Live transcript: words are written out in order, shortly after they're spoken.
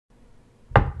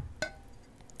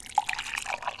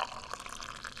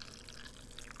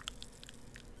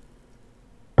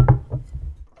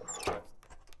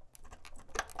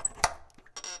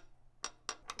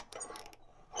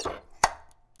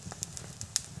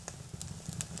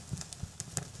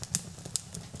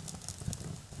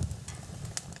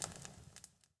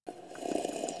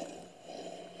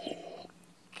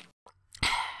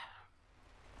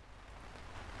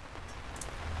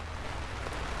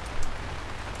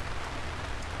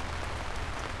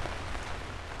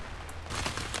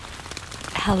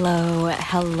Hello,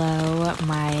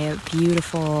 my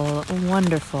beautiful,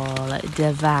 wonderful,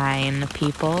 divine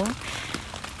people.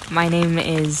 My name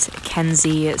is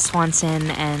Kenzie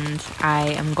Swanson, and I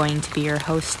am going to be your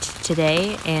host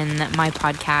today in my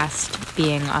podcast,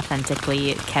 Being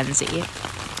Authentically Kenzie.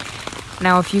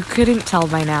 Now, if you couldn't tell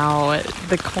by now,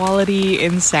 the quality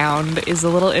in sound is a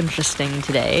little interesting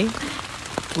today.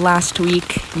 Last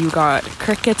week, you got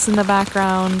crickets in the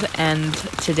background, and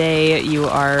today you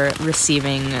are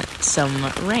receiving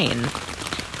some rain.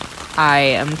 I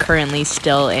am currently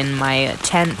still in my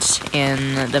tent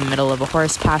in the middle of a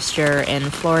horse pasture in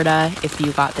Florida, if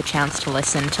you got the chance to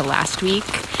listen to last week,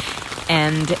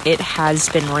 and it has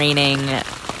been raining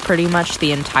pretty much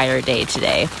the entire day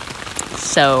today.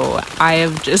 So I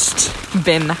have just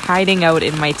been hiding out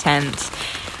in my tent.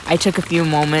 I took a few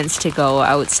moments to go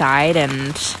outside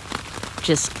and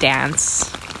just dance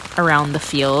around the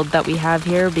field that we have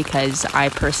here because I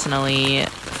personally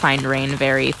find rain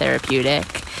very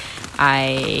therapeutic.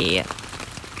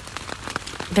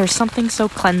 There's something so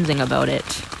cleansing about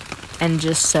it and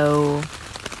just so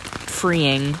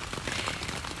freeing.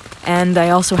 And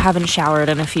I also haven't showered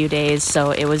in a few days,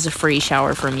 so it was a free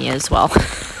shower for me as well.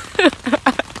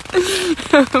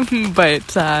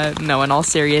 But no, in all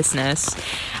seriousness,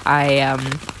 I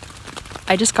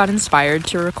just got inspired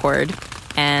to record,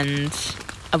 and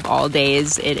of all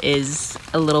days, it is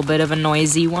a little bit of a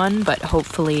noisy one, but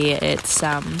hopefully it's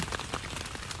not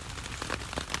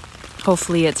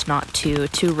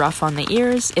too rough on the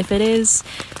ears. If it is,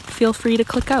 feel free to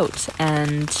click out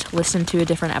and listen to a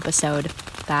different episode.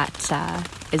 That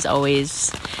is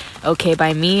always okay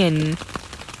by me, and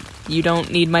you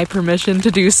don't need my permission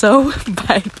to do so,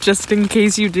 but just in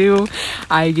case you do,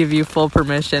 I give you full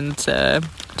permission to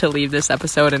leave this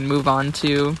episode and move on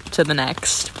to the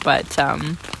next. But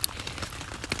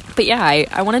yeah,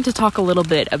 I wanted to talk a little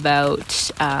bit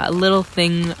about a little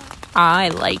thing I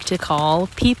like to call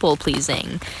people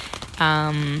pleasing.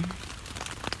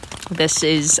 This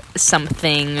is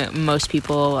something most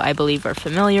people, I believe, are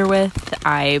familiar with.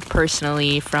 I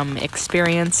personally, from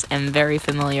experience, am very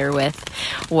familiar with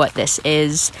what this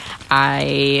is.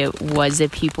 I was a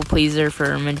people pleaser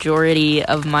for a majority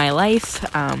of my life,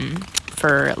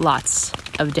 for lots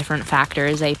of different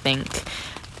factors. I think,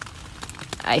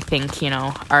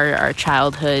 our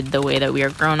childhood, the way that we were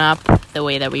grown up, the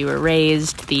way that we were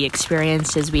raised, the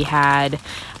experiences we had,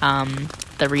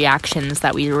 the reactions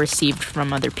that we received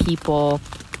from other people,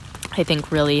 I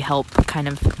think really help kind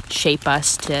of shape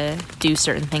us to do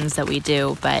certain things that we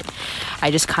do. But I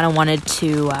just kind of wanted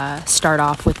to start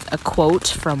off with a quote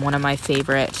from one of my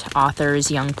favorite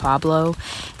authors, Yung Pueblo,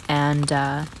 and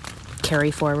carry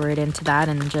forward into that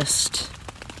and just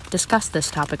discuss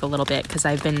this topic a little bit, because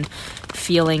I've been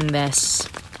feeling this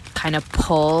kind of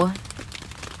pull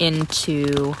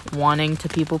into wanting to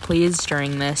people please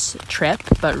during this trip,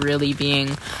 but really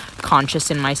being conscious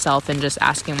in myself and just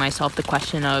asking myself the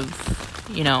question of,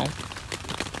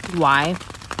 why?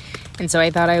 And so I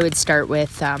thought I would start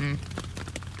with a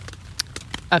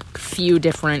few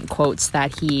different quotes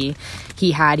that he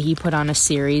put on a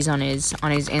series on his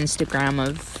Instagram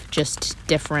of just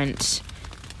different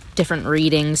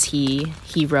readings he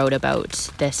wrote about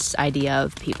this idea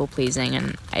of people pleasing,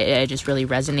 and it just really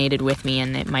resonated with me,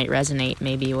 and it might resonate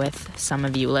maybe with some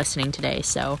of you listening today.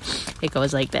 So it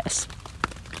goes like this: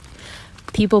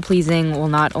 people pleasing will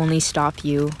not only stop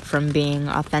you from being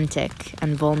authentic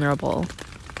and vulnerable,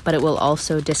 but it will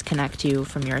also disconnect you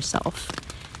from yourself.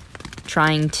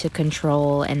 Trying to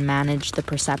control and manage the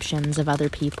perceptions of other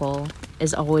people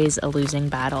is always a losing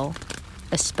battle,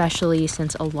 especially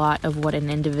since a lot of what an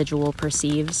individual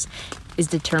perceives is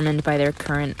determined by their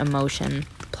current emotion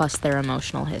plus their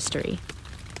emotional history.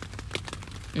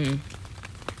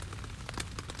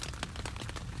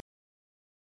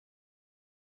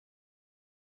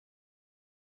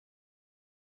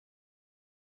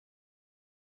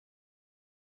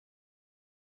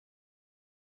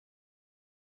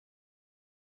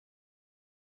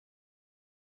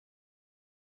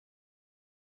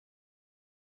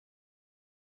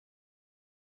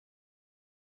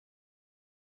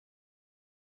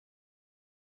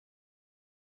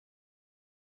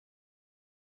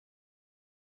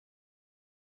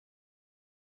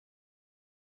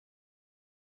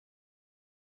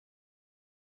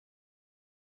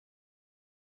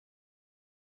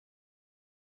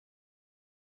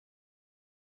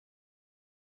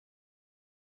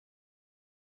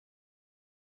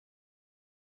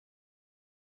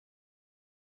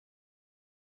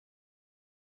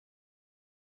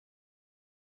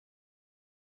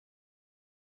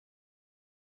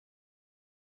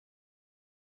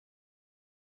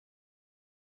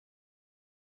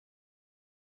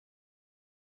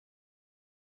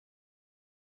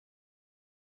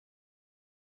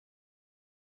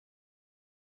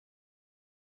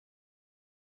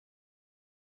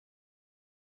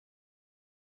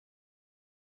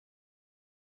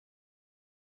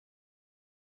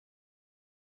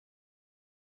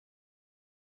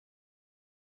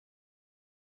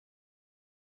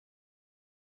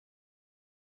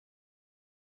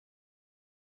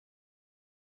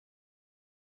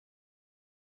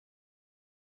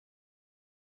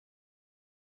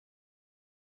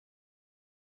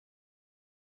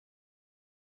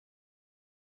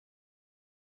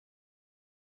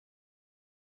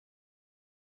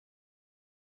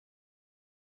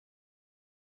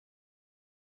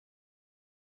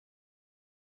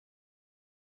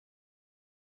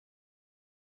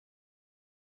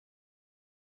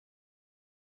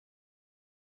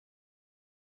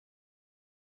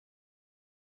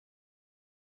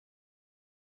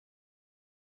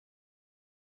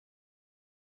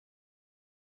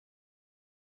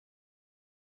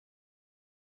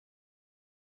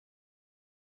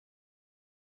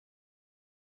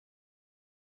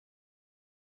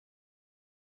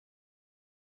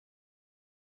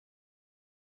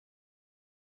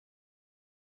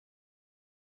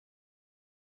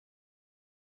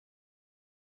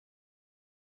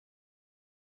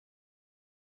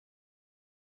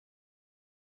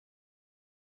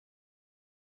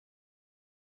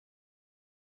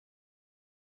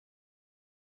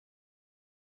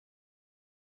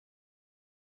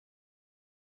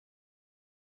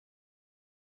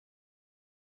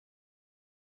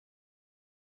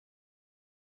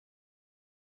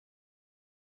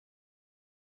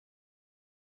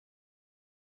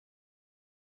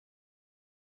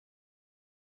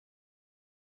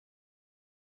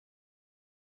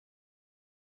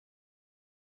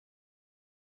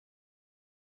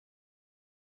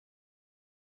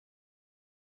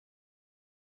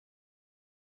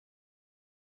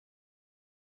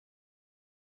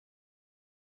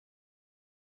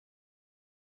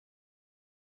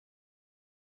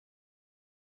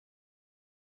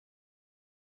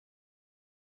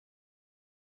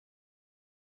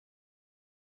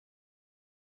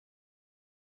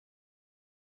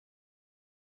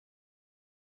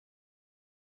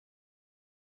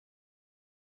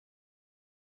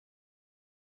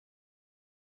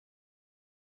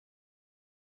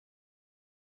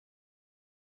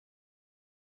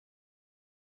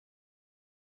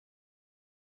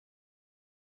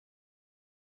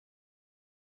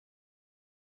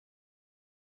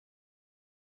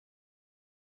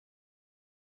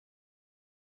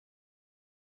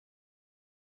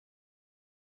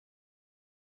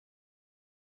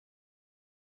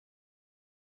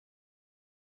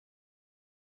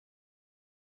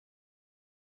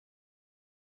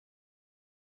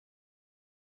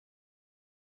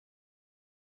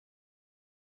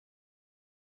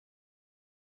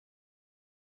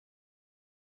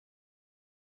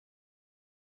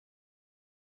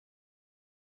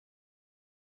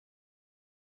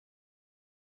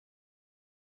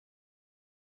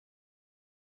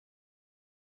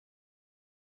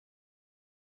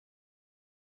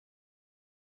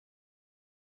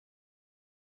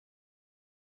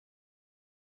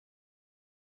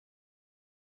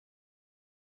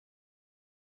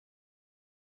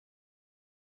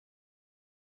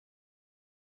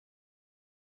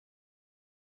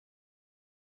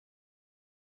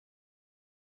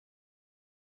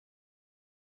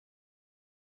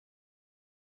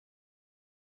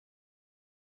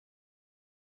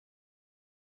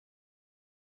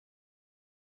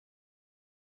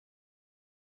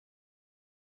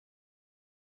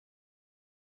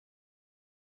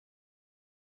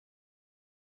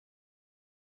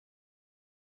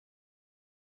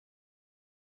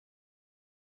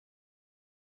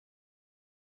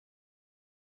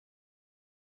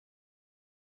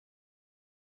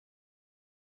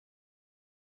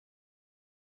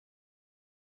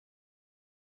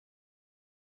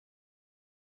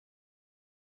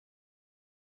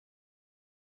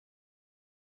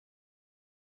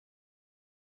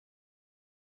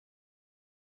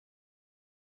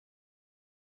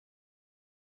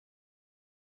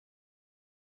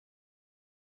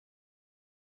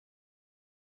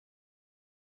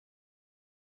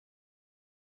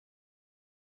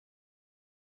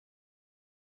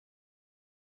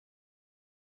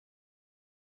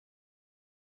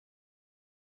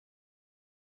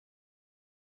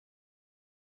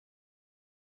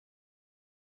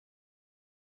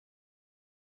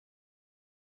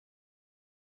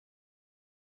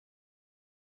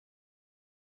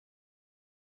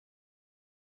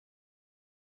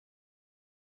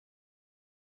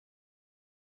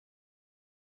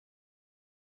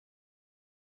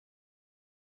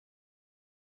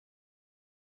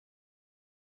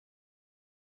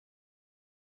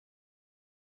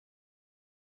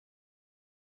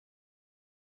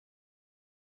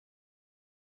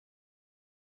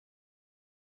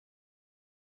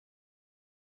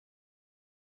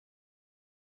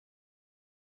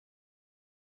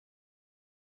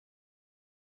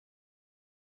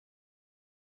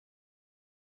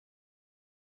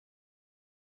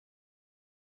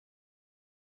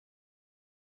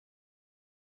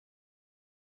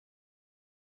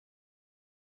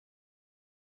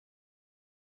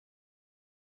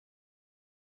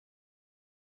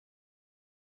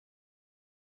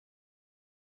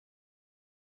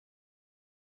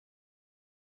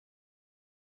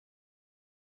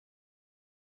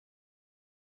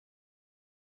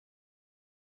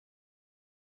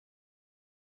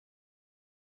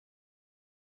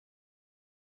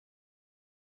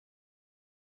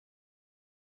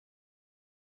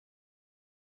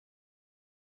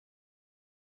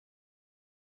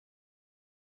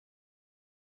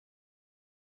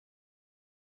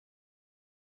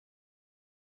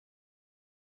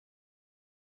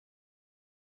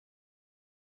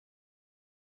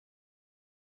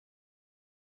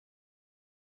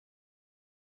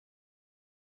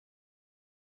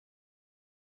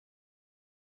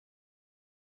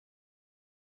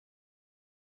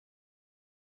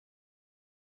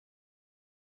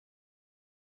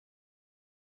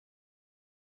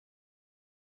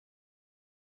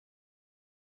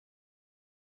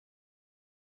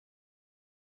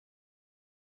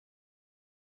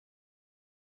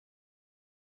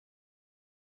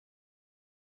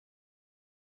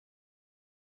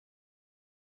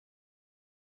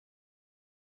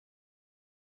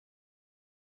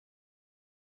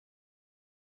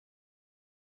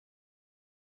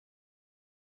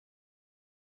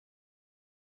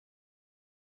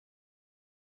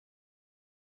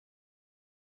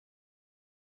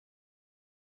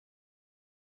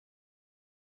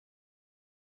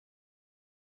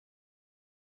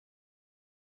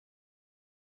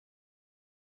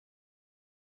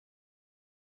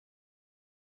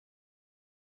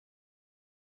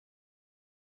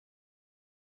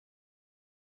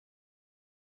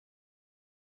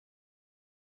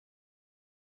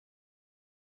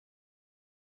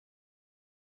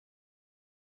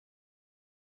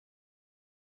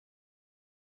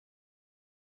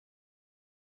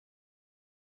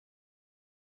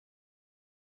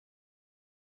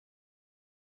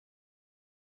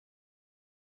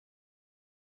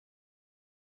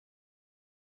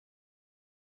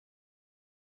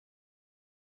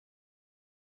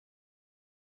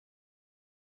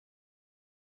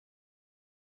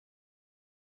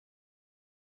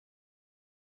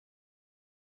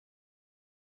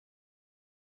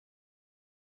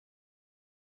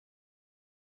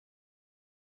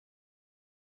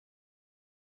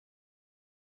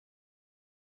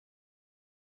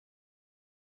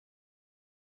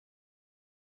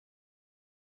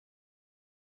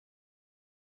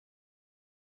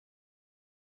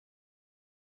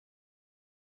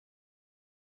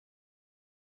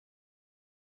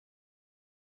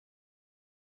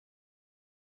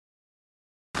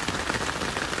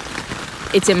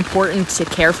 it's important to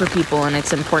care for people, and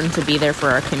it's important to be there for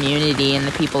our community and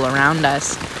the people around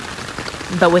us.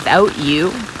 But without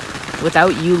you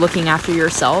looking after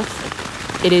yourself,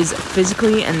 it is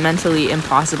physically and mentally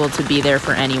impossible to be there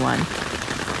for anyone.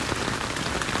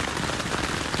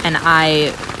 And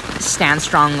I stand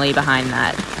strongly behind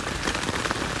that.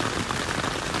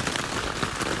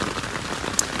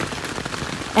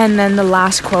 And then the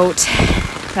last quote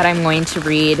that I'm going to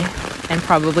read and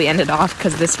probably end it off,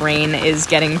 because this rain is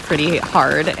getting pretty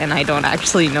hard and I don't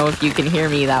actually know if you can hear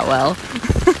me that well.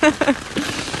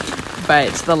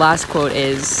 But the last quote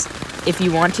is, if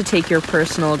you want to take your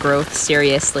personal growth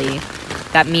seriously,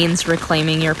 that means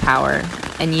reclaiming your power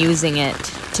and using it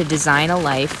to design a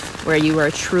life where you are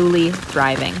truly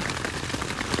thriving.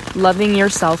 Loving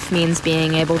yourself means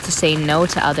being able to say no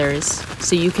to others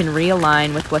so you can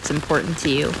realign with what's important to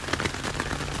you.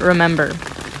 Remember,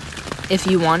 if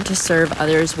you want to serve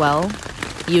others well,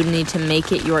 you need to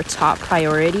make it your top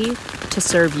priority to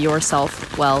serve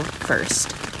yourself well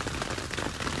first.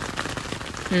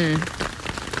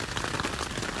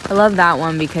 I love that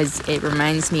one because it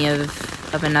reminds me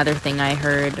of another thing I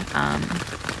heard,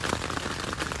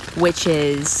 which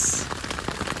is,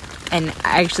 and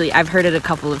actually I've heard it a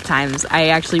couple of times. I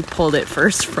actually pulled it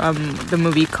first from the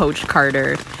movie Coach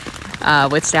Carter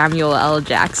with Samuel L.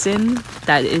 Jackson.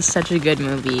 That is such a good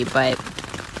movie, but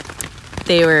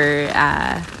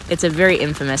it's a very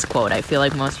infamous quote. I feel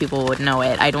like most people would know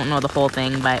it. I don't know the whole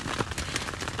thing, but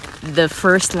the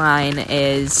first line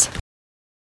is,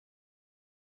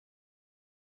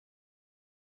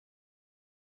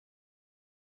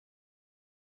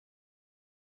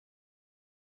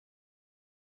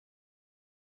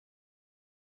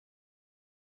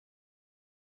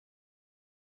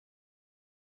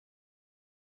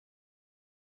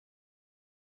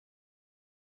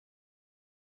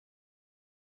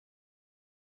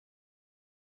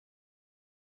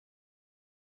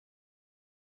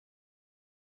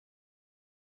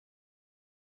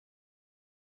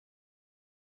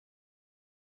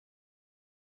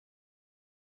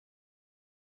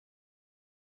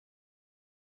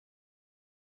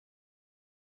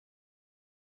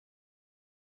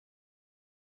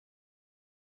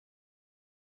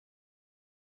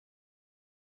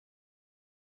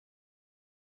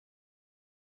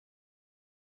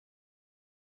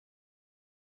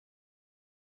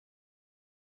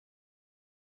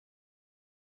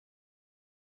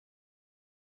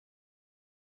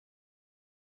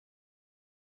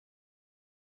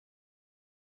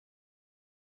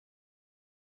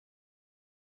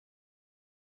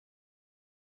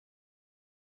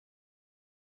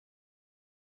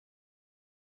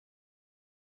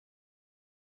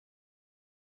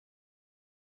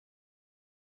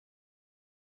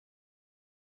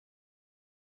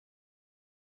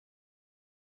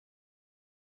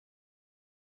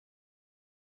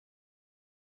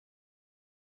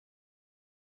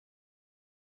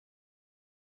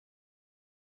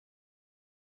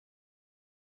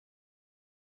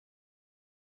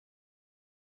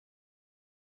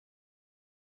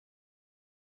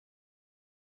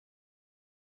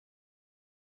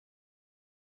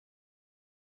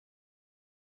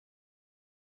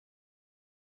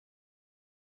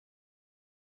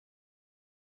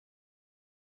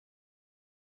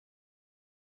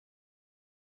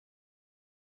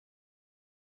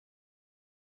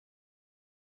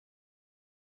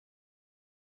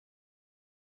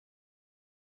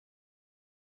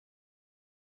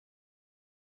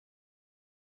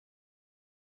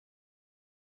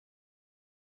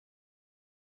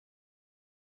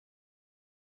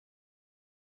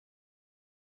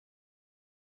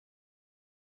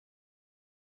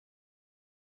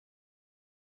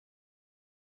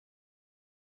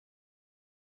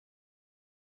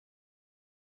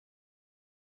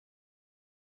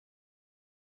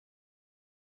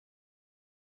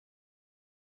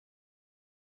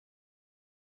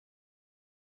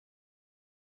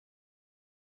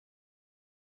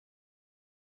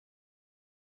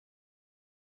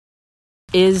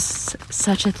 is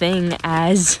such a thing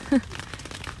as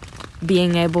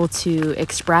being able to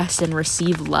express and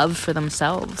receive love for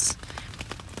themselves.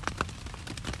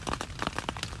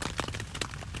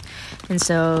 And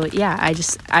so, yeah,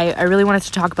 I really wanted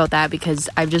to talk about that because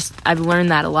I've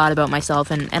learned that a lot about myself,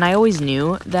 and I always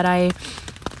knew that I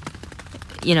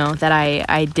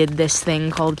did this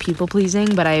thing called people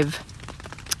pleasing, but I've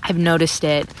noticed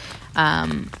it.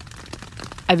 I've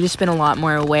just been a lot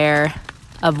more aware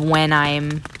of when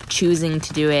I'm choosing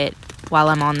to do it while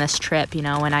I'm on this trip,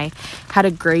 and I had a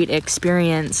great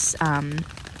experience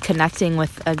connecting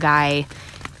with a guy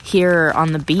here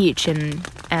on the beach, and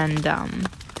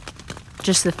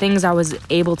just the things I was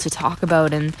able to talk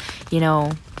about, and, you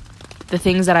know, the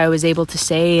things that I was able to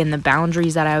say and the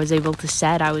boundaries that I was able to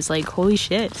set, I was like, holy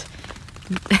shit,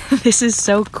 this is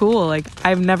so cool. Like,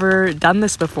 I've never done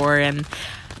this before. And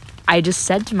I just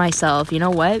said to myself, you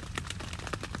know what?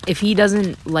 If he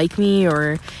doesn't like me,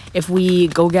 or if we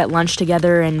go get lunch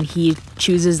together and he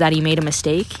chooses that he made a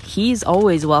mistake, he's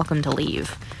always welcome to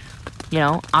leave. You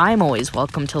know, I'm always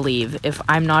welcome to leave if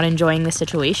I'm not enjoying the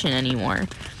situation anymore.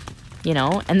 You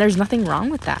know, and there's nothing wrong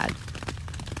with that.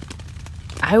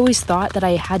 I always thought that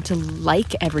I had to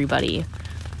like everybody.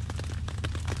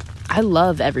 I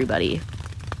love everybody,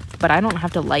 but I don't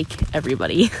have to like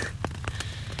everybody.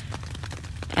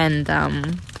 And,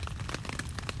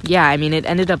 yeah, I mean, it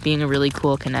ended up being a really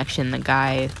cool connection. The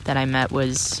guy that I met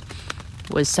was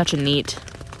such a neat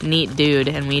dude,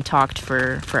 and we talked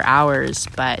for hours,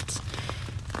 but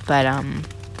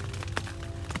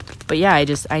yeah,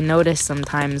 I notice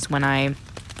sometimes when I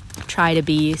try to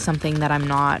be something that I'm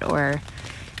not, or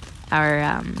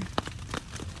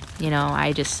you know,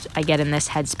 I get in this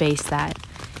headspace that,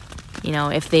 you know,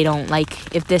 if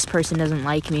this person doesn't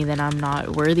like me, then I'm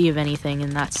not worthy of anything,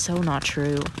 and that's so not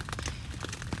true.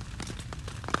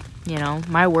 You know,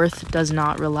 my worth does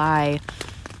not rely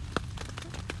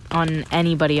on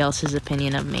anybody else's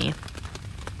opinion of me.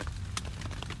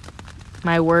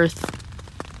 My worth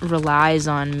relies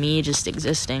on me just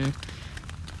existing.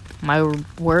 My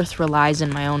worth relies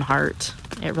in my own heart.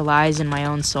 It relies in my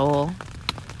own soul.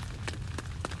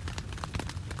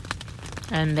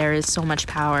 And there is so much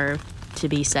power to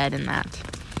be said in that.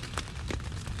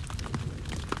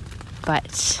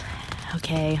 But,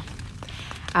 okay,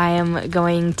 I am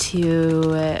going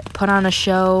to put on a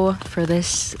show for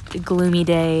this gloomy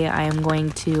day. I am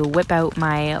going to whip out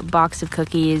my box of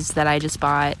cookies that I just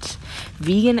bought,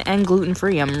 vegan and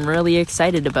gluten-free. I'm really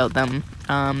excited about them.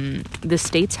 The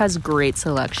States has great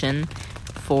selection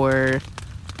for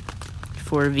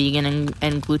vegan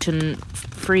and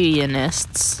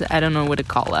gluten-free-inists. I don't know what to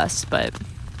call us, but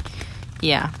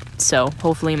yeah. So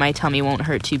hopefully my tummy won't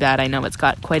hurt too bad. I know it's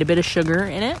got quite a bit of sugar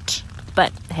in it,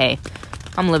 but hey,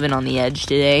 I'm living on the edge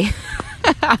today.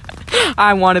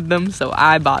 I wanted them, so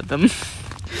I bought them.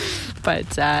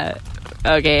 But,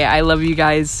 okay, I love you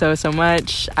guys so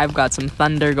much. I've got some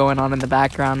thunder going on in the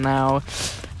background now.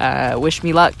 Wish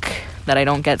me luck that I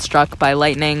don't get struck by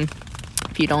lightning.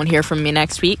 If you don't hear from me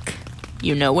next week,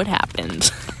 you know what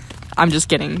happened. I'm just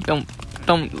kidding.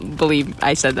 Don't believe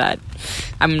I said that.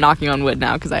 I'm knocking on wood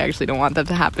now because I actually don't want that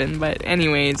to happen. But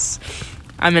anyways,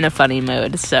 I'm in a funny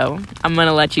mood, so I'm going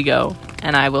to let you go.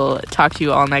 And I will talk to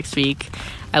you all next week.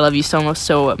 I love you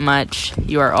so much.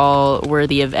 You are all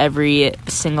worthy of every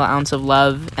single ounce of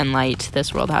love and light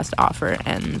this world has to offer.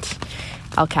 And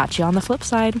I'll catch you on the flip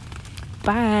side.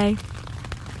 Bye.